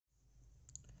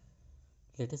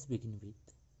Let us begin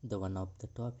with the one of the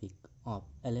topic of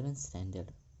 11th standard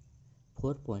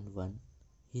 4.1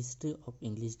 History of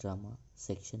English Drama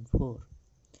Section 4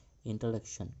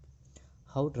 Introduction.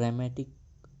 How dramatic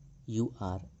you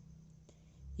are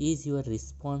is your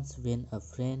response when a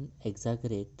friend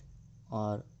exaggerates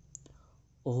or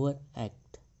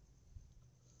overact.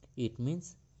 It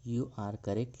means you are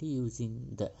correctly using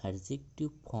the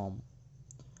adjective form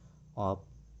of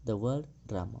the word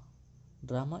drama.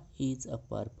 Drama is a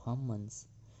performance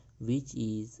which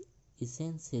is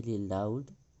essentially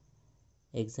loud,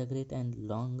 exaggerate and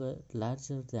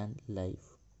larger than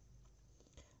life.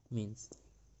 Means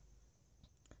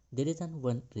there is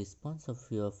one response of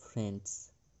your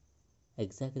friends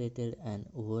exaggerated and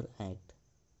overact.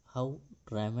 How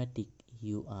dramatic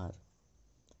you are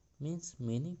means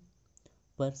many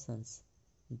persons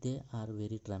they are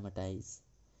very dramatized.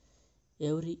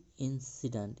 Every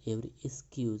incident, every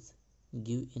excuse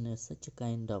give in such a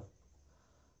kind of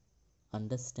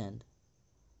understand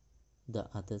the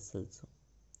others also.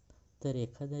 तर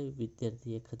एखादा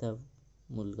विद्यार्थी, एखादा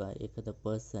मुलगा, एखादा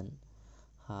person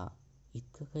हा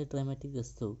इतका काही dramatic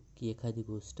असतो की एखादी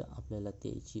गोष्ट आपल्याला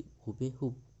त्याची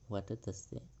हुबेहूब वाटत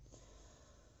असते.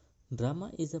 Drama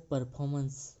is a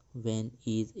performance when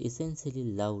is essentially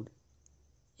loud,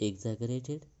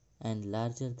 exaggerated and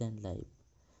larger than life,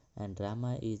 and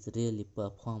drama is really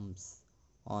performs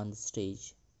on stage,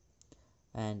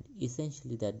 and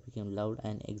essentially that became loud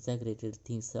and exaggerated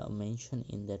things are mentioned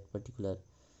in that particular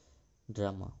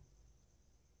drama.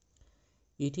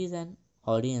 It is an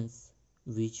audience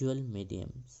visual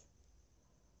mediums,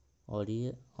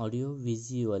 audio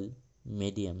visual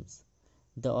mediums.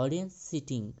 The audience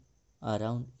sitting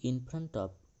around in front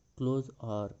of close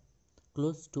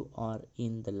to or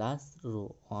in the last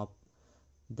row of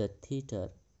the theater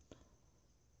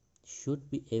should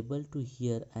be able to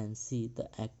hear and see the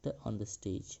actor on the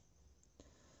stage.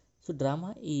 So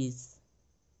drama is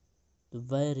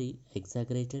very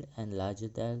exaggerated and larger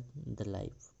than the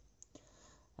life,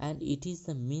 and it is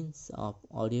the means of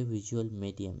audiovisual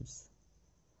mediums.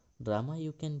 Drama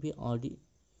you can be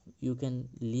you can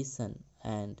listen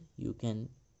and you can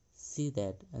see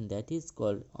that, and that is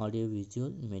called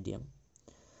audiovisual medium.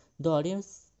 The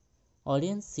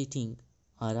audience sitting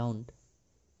around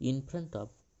in front of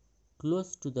close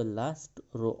to the last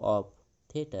row of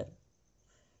theater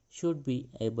should be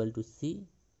able to see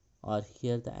or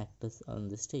hear the actors on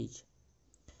the stage.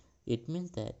 It means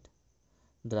that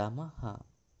drama हा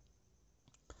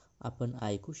आपण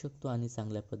ऐकू शकतो आणि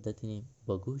चांगल्या पद्धतीने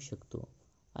बघू शकतो,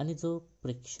 आणि जो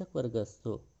प्रेक्षक वर्ग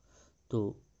असतो तो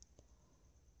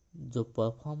जो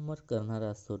परफॉर्मर करणारा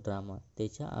असतो ड्रामा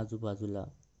त्याच्या आजूबाजूला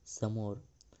समोर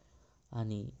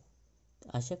आणि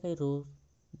अशा काही रो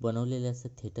बनवलेले असतात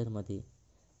थिएटरमध्ये,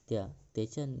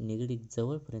 त्याच्या निगडीत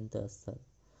जवळपर्यंत असतात,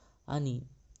 आणि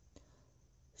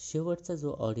शेवटचा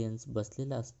जो ऑडियन्स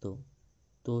बसलेला असतो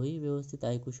तोही व्यवस्थित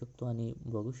ऐकू शकतो आणि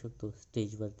बघू शकतो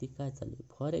स्टेजवरती काय चालू आहे.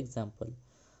 For example,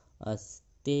 a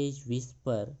stage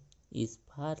whisper is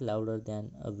far louder than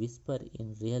a whisper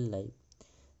in real life.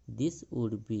 This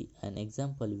would be an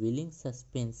example willing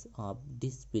suspense of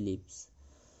disbeliefs.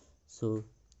 So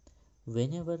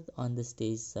whenever on the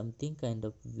stage something kind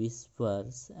of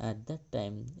whispers, at that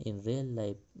time in real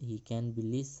life he can be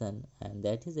listened, and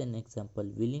that is an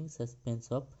example willing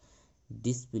suspense of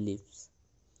disbeliefs.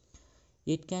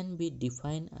 It can be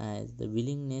defined as the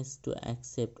willingness to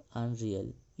accept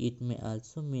unreal. It may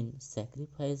also mean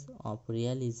sacrifice of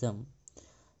realism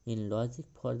in logic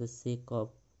for the sake of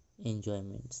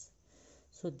enjoyments.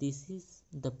 So this is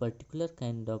the particular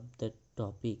kind of the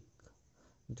topic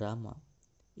drama.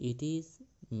 It is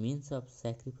means of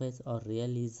sacrifice or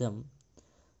realism,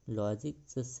 logic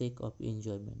the sake of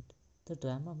enjoyment. तर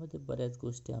ड्रामामध्ये बऱ्याच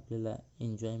गोष्टी आपल्याला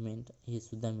enjoyment हे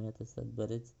सुद्धा मिळत असतात.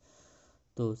 बरेच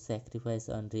तो sacrifice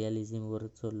on रिअलिझमवर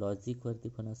जो लॉजिकवरती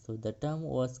पण असतो. The term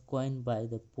was coined by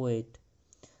the poet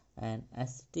and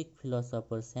aesthetic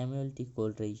philosopher Samuel T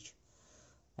Coleridge.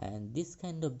 And this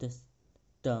kind of the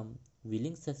term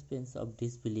willing suspense of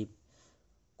disbelief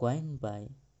coined by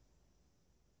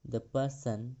the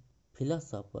person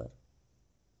philosopher,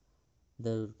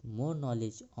 the more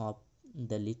knowledge of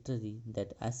the literary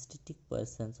that aesthetic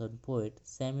persons or poet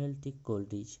Samuel T.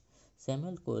 Coleridge.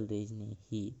 Samuel Coleridge ने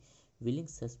ही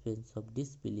willing suspense of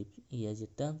disbelief या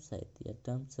जे terms आहेत या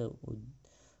टर्म्सचा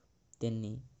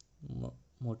त्यांनी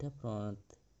मोठ्या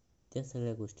प्रमाणात त्या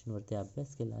सगळ्या गोष्टींवरती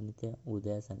अभ्यास केला आणि त्या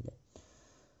उदयास आणल्या.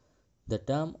 The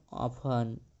term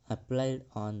often applied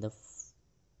on the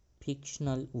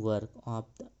fictional work of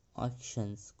the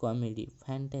actions, comedy,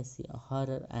 fantasy,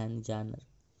 horror and genre,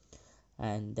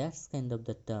 and that's kind of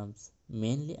the terms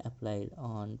mainly applied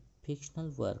on fictional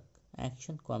work,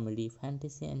 action, comedy,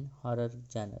 fantasy and horror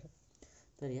जॅनर.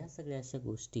 तर ह्या सगळ्या अशा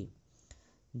गोष्टी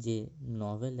जे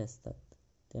novel असतात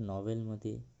त्या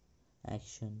नॉवेलमध्ये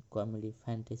action, comedy,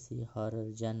 fantasy, horror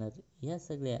जॅनर या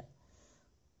सगळ्या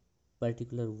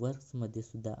particular वर्क्समध्ये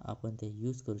सुद्धा आपण ते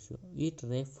यूज करू शकतो. It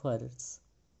refers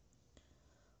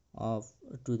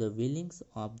to the willingness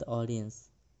of the audience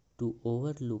to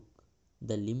overlook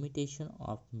the limitation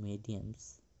of mediums.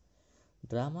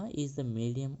 Drama is the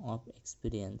medium of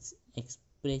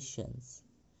expressions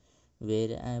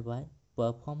whereby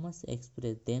performers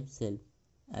express themselves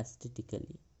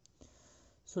aesthetically.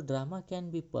 So drama can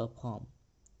be performed,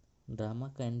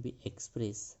 drama can be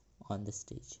expressed on the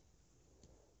stage.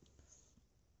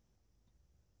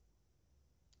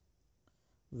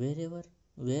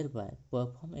 Whereby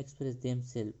performers express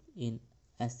themselves in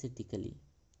aesthetically.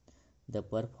 The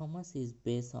performance is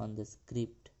based on the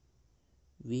script,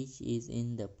 which is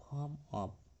in the form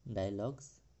of dialogues,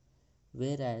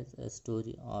 whereas a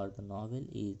story or the novel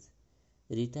is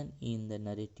written in the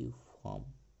narrative form.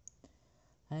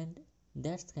 And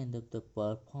that's kind of the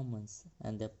performance,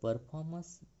 and the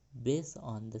performance based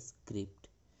on the script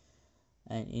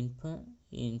and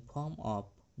in form of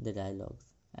the dialogues,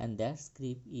 and that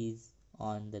script is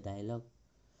on the dialogue,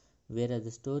 whereas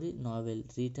the story novel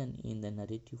written in the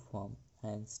narrative form,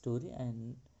 and story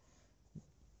and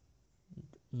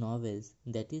novels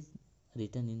that is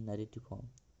written in narrative form.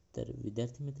 तर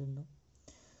विद्यार्थी मित्रांनो,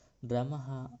 drama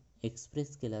हा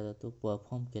express केला जातो,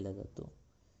 perform केला जातो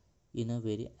इन a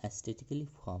very aesthetically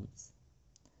forms.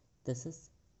 तसंच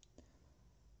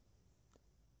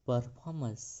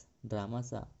performance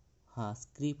ड्रामाचा हा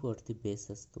स्क्रिप्टवरती बेस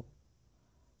असतो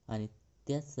आणि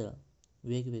त्याचं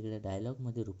वेगवेगळ्या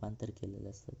डायलॉगमध्ये रूपांतर केलेलं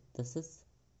असतं. तसंच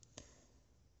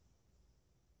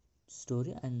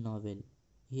story and novel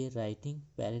hey writing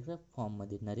paragraph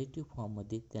फॉर्ममध्ये, नरेटिव्ह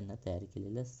फॉर्ममध्ये त्यांना तयार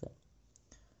केलेलं असतं.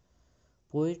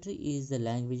 Poetry is the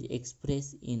language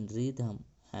express in rhythm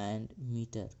and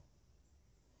metre,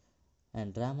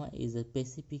 and drama is a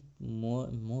specific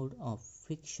mode of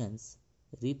fictions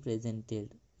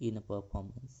represented in a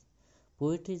performance.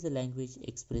 Poetry is a language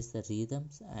express the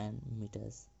rhythms and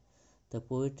meters. तर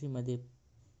पोएट्रीमध्ये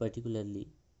particularly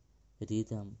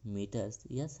rhythm, metres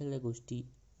या सगळ्या गोष्टी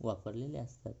वापरलेल्या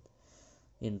असतात.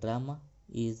 इन drama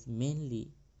is mainly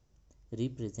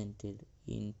represented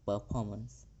in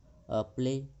performance. A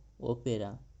play,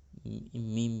 opera,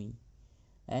 मिमी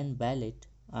and ballet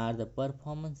are the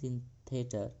performance in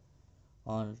theater,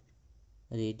 on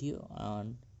radio,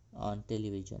 on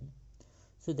television.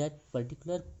 So that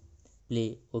particular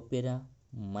play, opera,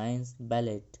 mimes,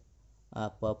 ballet are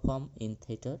performed in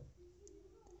theater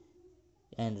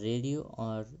and radio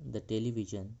or the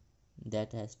television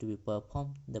that has to be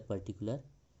performed the particular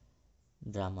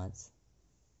dramas.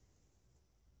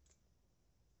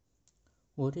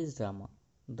 What is drama?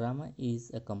 Drama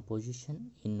is a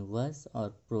composition in verse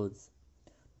or prose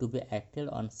to be acted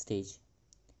on stage,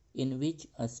 in which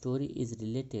a story is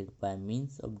related by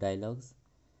means of dialogues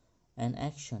and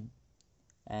action,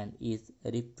 and is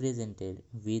represented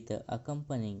with the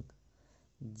accompanying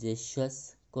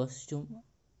gestures, costume,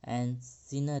 and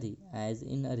scenery as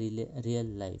in a real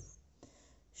life.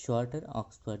 Shorter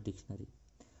Oxford Dictionary.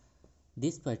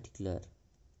 This particular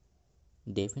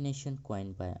definition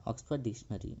coined by Oxford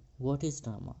Dictionary. What is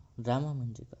drama? Drama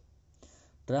म्हणजे काय?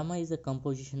 Drama is a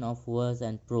composition of verse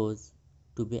and prose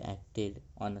to be acted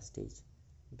on a stage.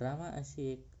 Drama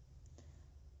अशी एक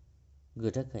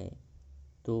घटक आहे,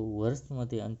 तो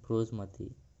वर्समध्ये आणि प्रोजमध्ये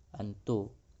आणि तो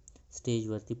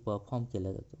स्टेजवरती परफॉर्म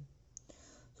केला जातो.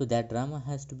 So that drama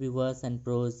has to be verse and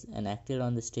prose and acted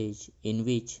on the stage, in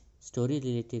which story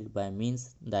related by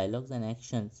means dialogues and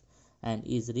actions, and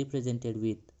is represented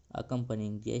with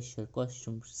accompanying gesture,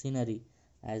 costume, scenery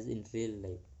as in real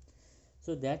life.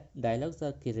 So that dialogues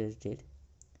are created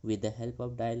with the help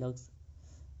of dialogues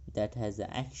that has the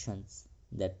actions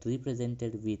that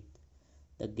represented with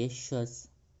the gestures,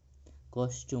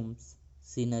 costumes,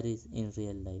 sceneries in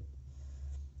real life.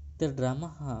 तर drama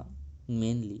हा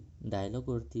mainly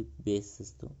डायलॉगवरती base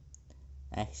असतो,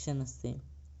 action असते,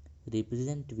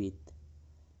 represent with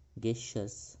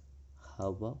gestures,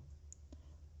 हावभाव,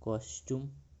 costume,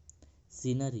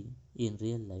 scenery in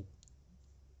real life.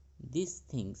 These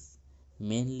things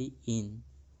mainly in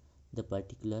the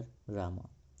particular drama.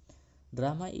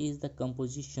 Drama is the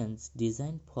compositions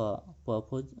designed for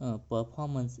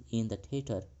performance in the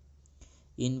theater,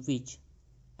 in which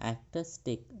actors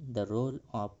take the role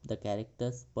of the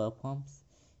characters, performs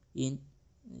in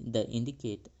the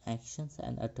indicate actions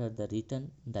and utter the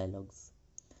written dialogues.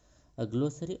 A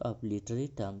glossary of literary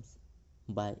terms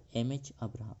by M.H.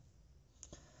 Abraham.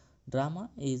 Drama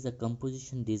is a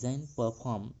composition design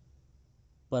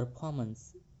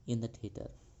performance in the theater.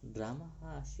 Drama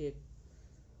हा अशी एक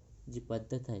जी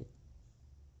पद्धत आहे,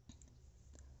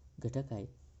 घटक आहे,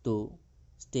 तो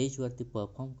स्टेजवरती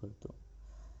perform करतो.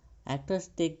 Actors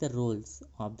take the roles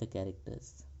of the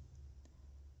characters.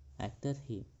 Actor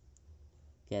hey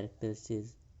कॅरेक्टर्सचे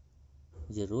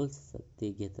J roles असतात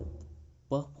ते घेतात.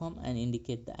 Perform and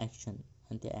indicate the action,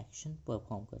 आणि ते ॲक्शन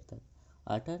परफॉर्म करतात.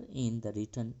 अटर in the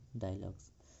written dialogues.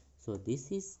 So this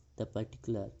is the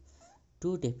particular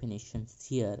two definitions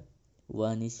here.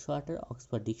 One is shorter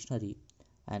Oxford Dictionary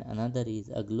and another is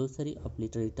a glossary of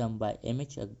literary term by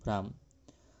M.H. Abraham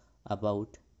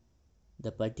about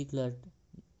the particular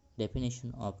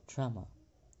definition of drama.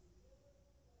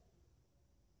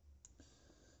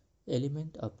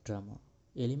 Element of drama.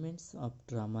 Elements of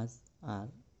dramas are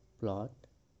plot,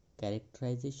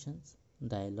 characterizations,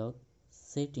 dialogue,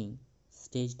 setting,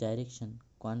 stage direction,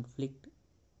 conflict,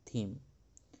 theme.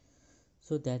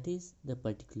 So that is the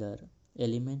particular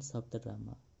elements of the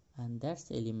drama, and that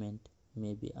element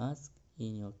may be asked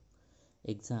in your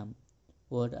exam.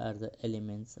 What are the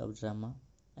elements of drama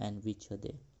and which are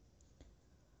they?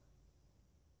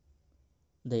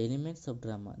 The elements of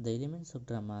drama. The elements of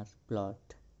drama are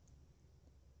plot,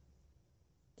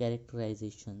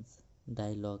 characterizations,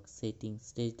 dialogue, setting,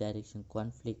 stage direction,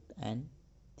 conflict, and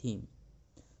theme.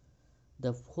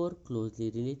 The four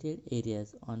closely related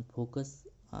areas on focus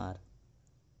are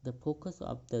the focus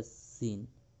of the scene.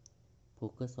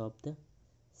 Focus of the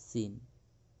scene.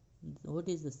 What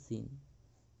is the scene?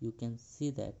 You can see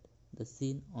that the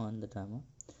scene on the drama.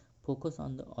 Focus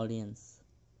on the audience.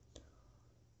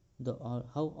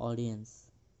 How audience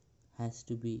has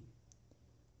to be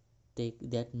take,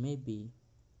 that may be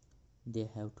they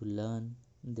have to learn,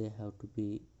 they have to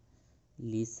be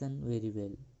listen very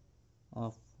well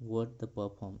of what the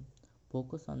perform.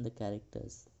 Focus on the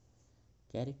characters.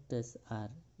 Characters are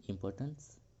important.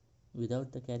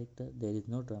 Without the character there is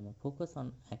no drama. Focus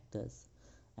on actors.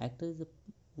 Actor is a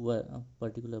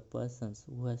particular persons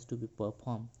who has to be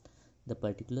perform the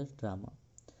particular drama.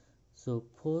 So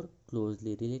four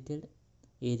closely related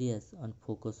areas on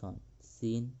focus on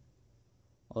scene,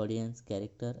 audience,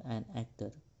 character and actor.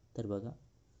 तर बघा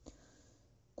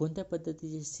कोणत्या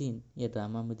पद्धतीचे scene या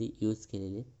ड्रामामध्ये use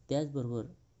केलेले. त्याचबरोबर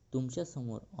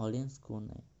तुमच्यासमोर audience कोण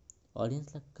आहे,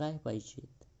 ऑडियन्सला काय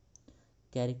पाहिजेत,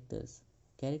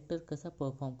 कॅरेक्टर कसा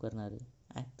परफॉर्म करणार आहे,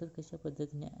 ॲक्टर कशा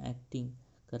पद्धतीने ॲक्टिंग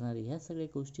करणार आहे, ह्या सगळ्या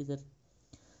गोष्टी जर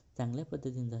चांगल्या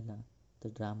पद्धतीने झाल्या तर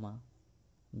drama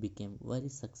became very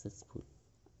successful.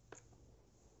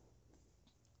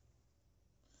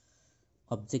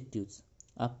 Objectives.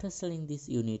 After studying this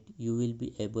unit, you will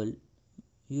be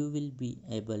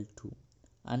able to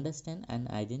understand and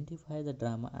identify the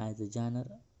drama as a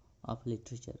genre of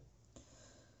literature.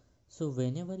 So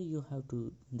whenever you have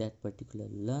to that particular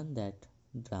learn that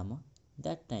drama,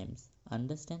 that times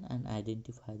understand and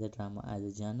identify the drama as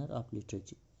a genre of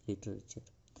literature.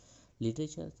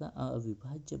 लिटरेचरचा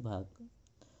अविभाज्य भाग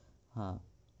हा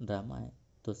drama आहे,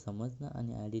 तो समजणं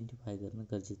आणि identify करणं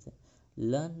गरजेचं आहे.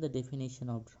 Learn the definition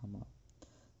of drama.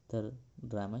 तर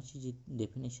ड्रामाची जी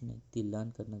डेफिनेशन आहे ती लर्न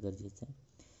करणं गरजेचं आहे.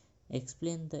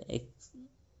 Explain the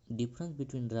difference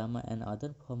between drama and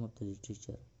other form of the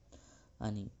literature.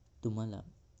 आणि तुम्हाला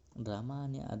ड्रामा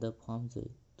आणि अदर फॉर्म जो आहे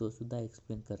तो सुद्धा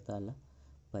एक्सप्लेन करता आला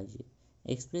पाहिजे.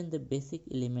 Explain the basic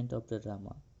element of the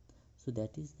drama. So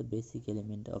that is the basic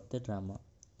element of the drama.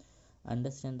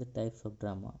 Understand the types of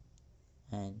drama,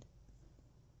 and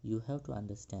you have to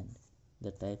understand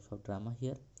the types of drama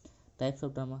here. Types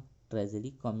of drama: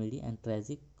 tragedy, comedy, and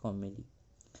tragic comedy.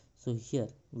 So here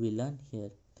we learn here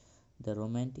the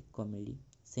romantic comedy,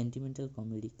 sentimental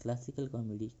comedy, classical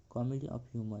comedy, comedy of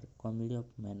humor, comedy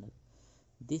of manner.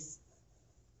 These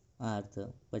are the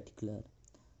particular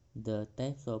the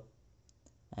types of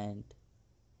and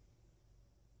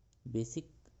basic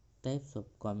types of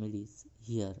comedies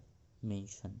here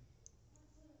mentioned.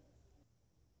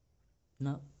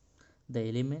 Now the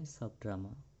elements of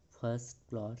drama: first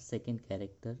plot, second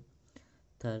character,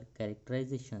 third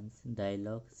characterizations,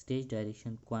 dialogue, stage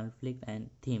direction, conflict,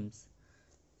 and themes.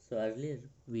 So earlier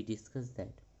we discussed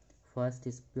that first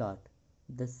is plot,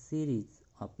 the series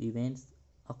of events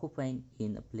occupying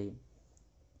in a play.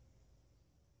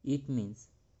 It means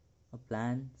a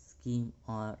plan, scheme,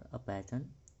 or a pattern.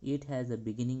 It has a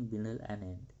beginning, middle, and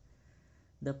end.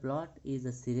 The plot is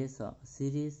a series of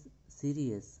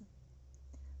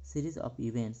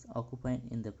events occupying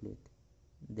in the plot.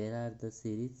 There are the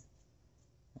series,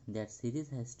 and that series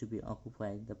has to be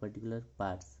occupied the particular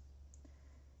parts.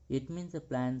 It means a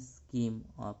plan, scheme,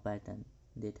 or pattern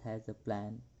that has a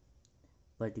plan,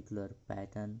 particular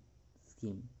pattern,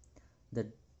 scheme. The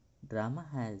drama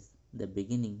has the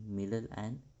beginning, middle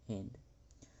and end.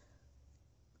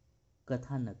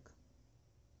 कथानक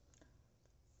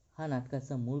हा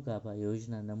नाटकाचा मूळ गाभा,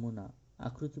 योजना, नमुना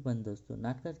आकृतीबंध असतो.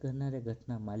 नाटकात घडणाऱ्या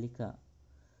घटना मालिका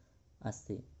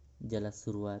असते, ज्याला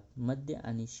सुरुवात, मध्य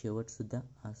आणि शेवट सुद्धा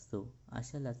असतो.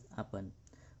 अशालाच आपण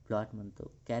प्लॉट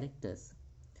म्हणतो. Characters.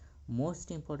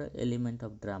 Most important element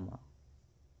of drama.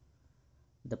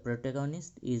 The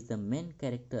protagonist is the main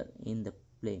character in the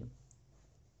play.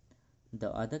 The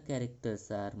other characters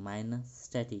are minor,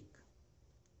 static,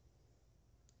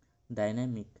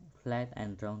 dynamic, flat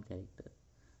and round characters.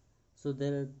 So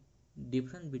there is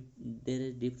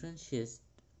differentiates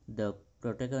the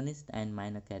protagonist and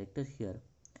minor character here.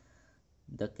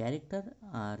 The character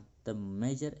are the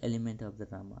major element of the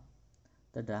drama.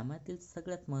 तर ड्रामातील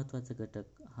सगळ्यात महत्त्वाचा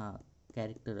घटक हा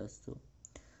character असतो.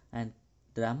 And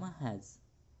drama has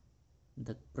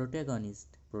the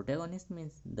protagonist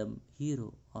means the hero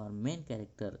or main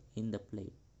character in the play.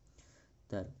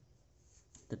 तर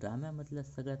ड्राम्यामधला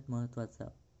सगळ्यात महत्त्वाचा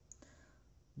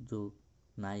जो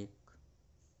नायक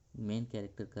मेन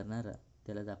कॅरेक्टर करणारा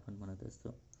त्यालाच आपण म्हणत असतो.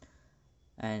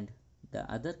 And the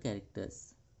other characters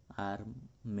are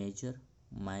major,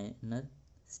 minor,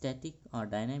 static or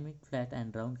dynamic, flat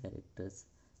and round characters.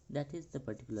 That is the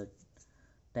particular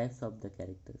types of the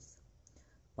characters.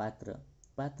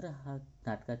 पात्र हा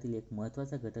नाटकातील एक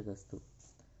महत्त्वाचा घटक असतो.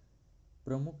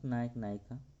 प्रमुख नायक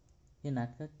नायिका हे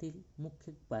नाटकातील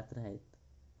मुख्य पात्र आहेत.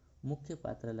 मुख्य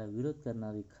पात्राला विरोध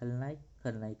करणारी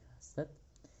खलनायिका असतात.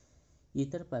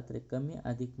 इतर पात्रे कमी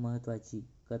अधिक महत्त्वाची,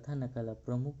 कथानकाला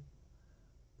प्रमुख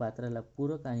पात्राला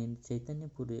पूरक आणि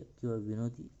चैतन्यपूर्ण किंवा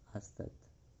विनोदी असतात.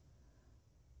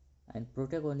 अँड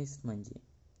प्रोटॅगॉनिस्ट म्हणजे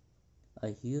अ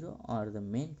हिरो ऑर द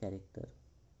मेन कॅरेक्टर,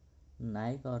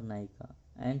 नायक और नायिका.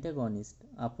 अँटॅगॉनिस्ट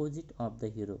अपोजिट ऑफ द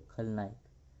हिरो, खलनायक.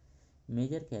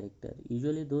 Major character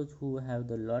usually those who have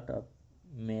the lot of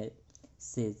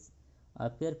messages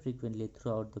appear frequently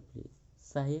throughout the play.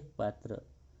 सहाय्यक पात्र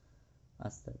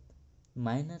असतात.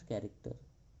 Minor character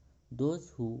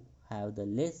those who have the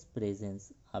less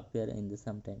presence appear in the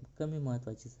sometime. कमी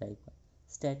महत्त्वाची सहाय्यक.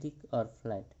 Static or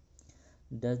flat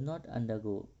does not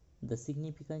undergo the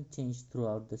significant change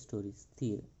throughout the story.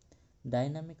 स्थिर.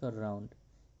 Dynamic or round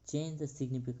change the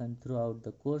significant throughout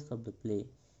the course of the play,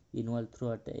 involved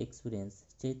throughout the experience.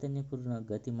 चैतन्यपूर्ण,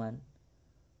 गतिमान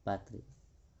पात्रे.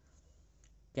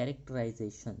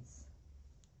 Characterizations.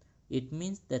 It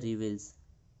means the reveals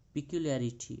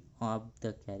peculiarity of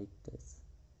the characters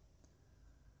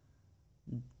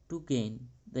to gain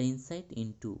the insight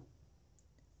into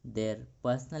their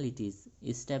personalities,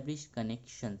 establish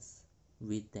connections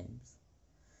with them.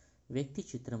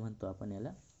 व्यक्तिचित्र म्हणतो आपण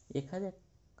याला. एखाद्या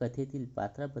कथेतील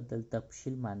पात्राबद्दल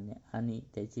तपशील मांडणे आणि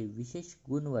त्याचे विशेष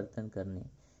गुण वर्णन करणे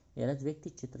यालाच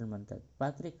व्यक्तिचित्रण म्हणतात.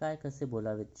 पात्रे काय कसे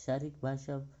बोलावेत, शारीरिक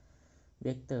भाषा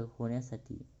व्यक्त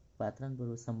होण्यासाठी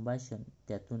पात्रांबरोबर संभाषण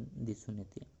त्यातून दिसून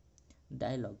येते.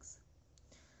 Dialogues.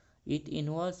 It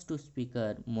involves to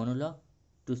speaker, monologue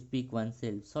to speak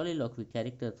oneself, soliloquy,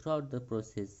 character throughout the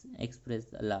process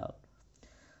expressed aloud.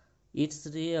 It's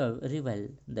reveal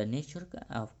the nature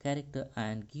of character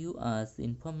and give us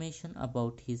information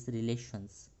about his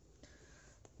relations.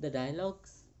 The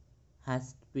dialogues has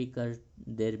speaker,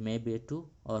 there may be two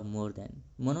or more than.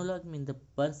 Monologue means the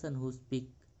person who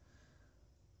speak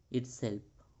itself,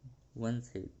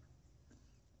 oneself.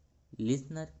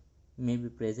 Listener may be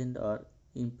present or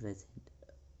impresent.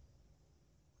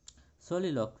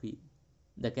 Soliloquy,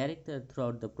 the character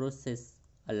throughout the process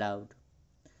aloud.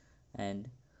 And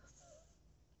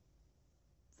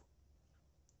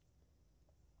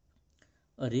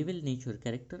a reveal nature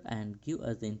character and give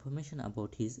us the information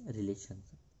about his relations.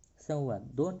 संवाद.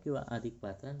 दोन किंवा अधिक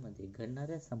पात्रांमध्ये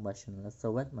घडणाऱ्या संभाषणाला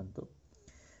संवाद म्हणतो.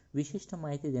 विशिष्ट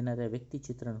माहिती देणाऱ्या,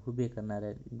 व्यक्तिचित्रण उभे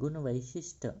करणाऱ्या,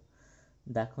 गुणवैशिष्ट्य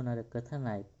दाखवणाऱ्या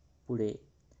कथानायक पुढे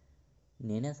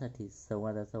नेण्यासाठी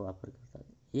संवादाचा वापर करतात.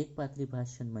 एकपात्री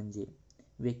भाषण म्हणजे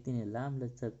व्यक्तीने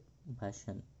लांबलचक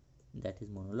भाषण, दॅट इज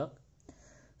मोनोलॉग.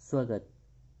 स्वगत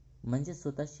म्हणजे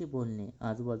स्वतःशी बोलणे,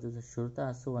 आजूबाजूचा श्रोता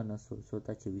असो वा नसो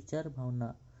स्वतःचे विचार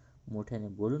भावना मोठ्याने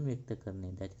बोलून व्यक्त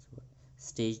करणे, that is word.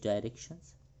 Stage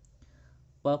directions.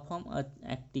 Perform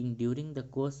acting during the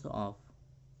course of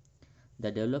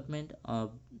the development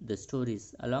of the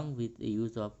stories along with the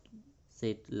use of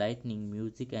set, lightning,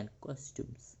 music and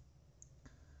costumes.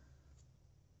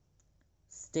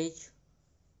 Stage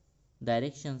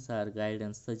directions are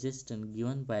guidance, suggestion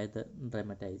given by the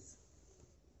dramatist.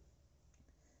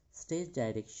 Stage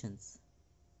directions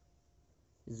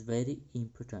is very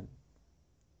important.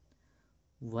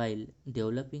 While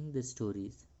developing the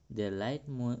stories, their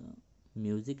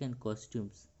music and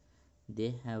costumes,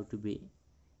 they have to be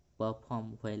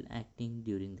performed while acting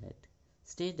during that.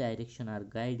 Stage direction or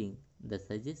guiding the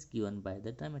suggestions given by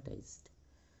the dramatist.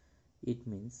 It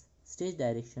means stage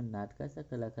direction नाटकाच्या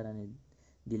कलाकाराने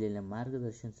दिलेल्या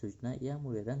मार्गदर्शन सूचना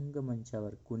यामुळे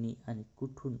रंगमंचावर कुणी आणि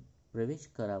कुठून प्रवेश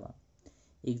करावा,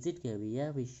 एक्झिट घ्यावी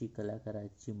याविषयी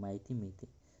कलाकाराची माहिती मिळते.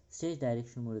 स्टेज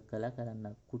डायरेक्शनमुळे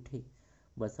कलाकारांना कुठे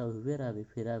बसावे, उभे राहावे,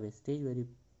 फिरावे,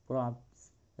 स्टेजवरील प्रॉप्स,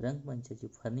 रंगमंचाचे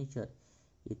फर्निचर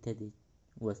इत्यादी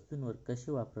वस्तूंवर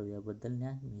कसे वापरावे याबद्दल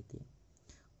ज्ञान मिळते.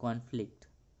 Conflict.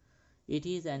 It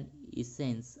is an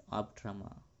essence of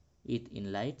drama. It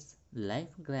enlightens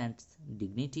life, grants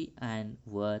dignity and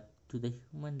worth to the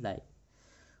human life.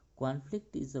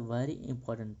 Conflict is a very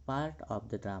important part of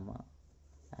the drama,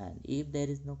 and if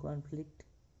there is no conflict,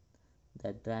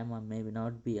 the drama may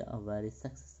not be a very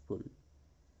successful.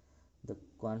 The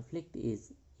conflict is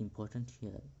important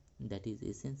here. That is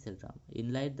essential drama.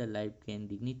 Enlighten the life, gain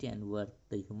dignity and worth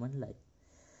the human life.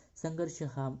 संघर्ष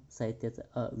हा साहित्याचा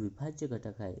अविभाज्य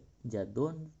घटक आहे. ज्या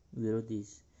दोन विरोधी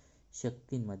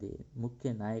शक्तींमध्ये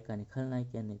मुख्य नायक आणि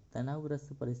खलनायक यांनी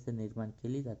तणावग्रस्त परिस्थिती निर्माण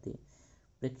केली जाते.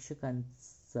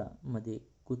 प्रेक्षकांचा मध्ये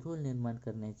कुतूहल निर्माण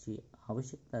करण्याची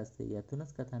आवश्यकता असते.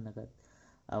 यातूनच कथानकात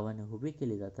आव्हाने उभे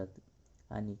केले जातात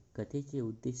आणि कथेचे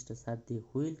उद्दिष्ट साध्य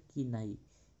होईल की नाही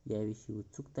याविषयी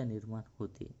उत्सुकता निर्माण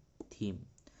होते. Theme.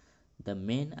 The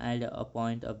main idea or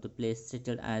point of the play is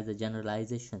stated as the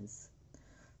generalizations.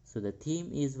 So the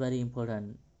theme is very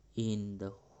important in the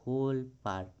whole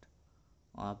part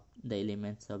of the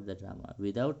elements of the drama.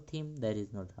 Without theme, there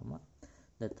is no drama.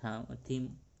 The theme,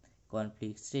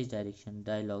 conflict, stage direction,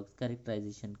 dialogues,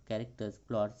 characterization, characters,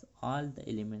 plots, all the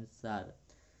elements are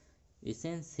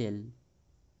essential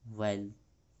while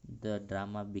the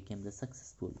drama became the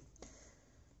successful.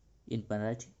 In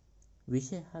Marathi,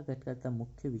 विषय हा घटकाचा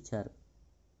मुख्य विचार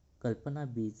कल्पना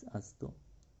बीज असतो,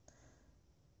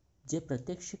 जे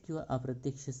प्रत्यक्ष किंवा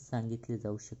अप्रत्यक्ष सांगितले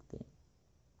जाऊ शकते.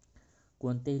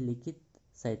 कोणत्याही लिखित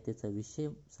साहित्याचा विषय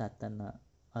साधताना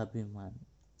अभिमान,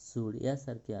 सूड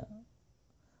यासारख्या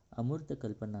अमूर्त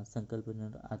कल्पना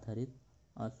संकल्पनेवर आधारित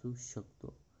असू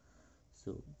शकतो.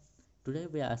 So today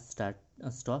we are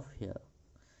stop here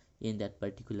in that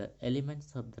particular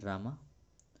elements of the drama.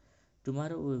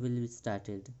 Tomorrow we will be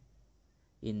started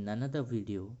in another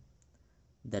video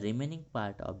the remaining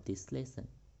part of this lesson.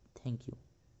 Thank you.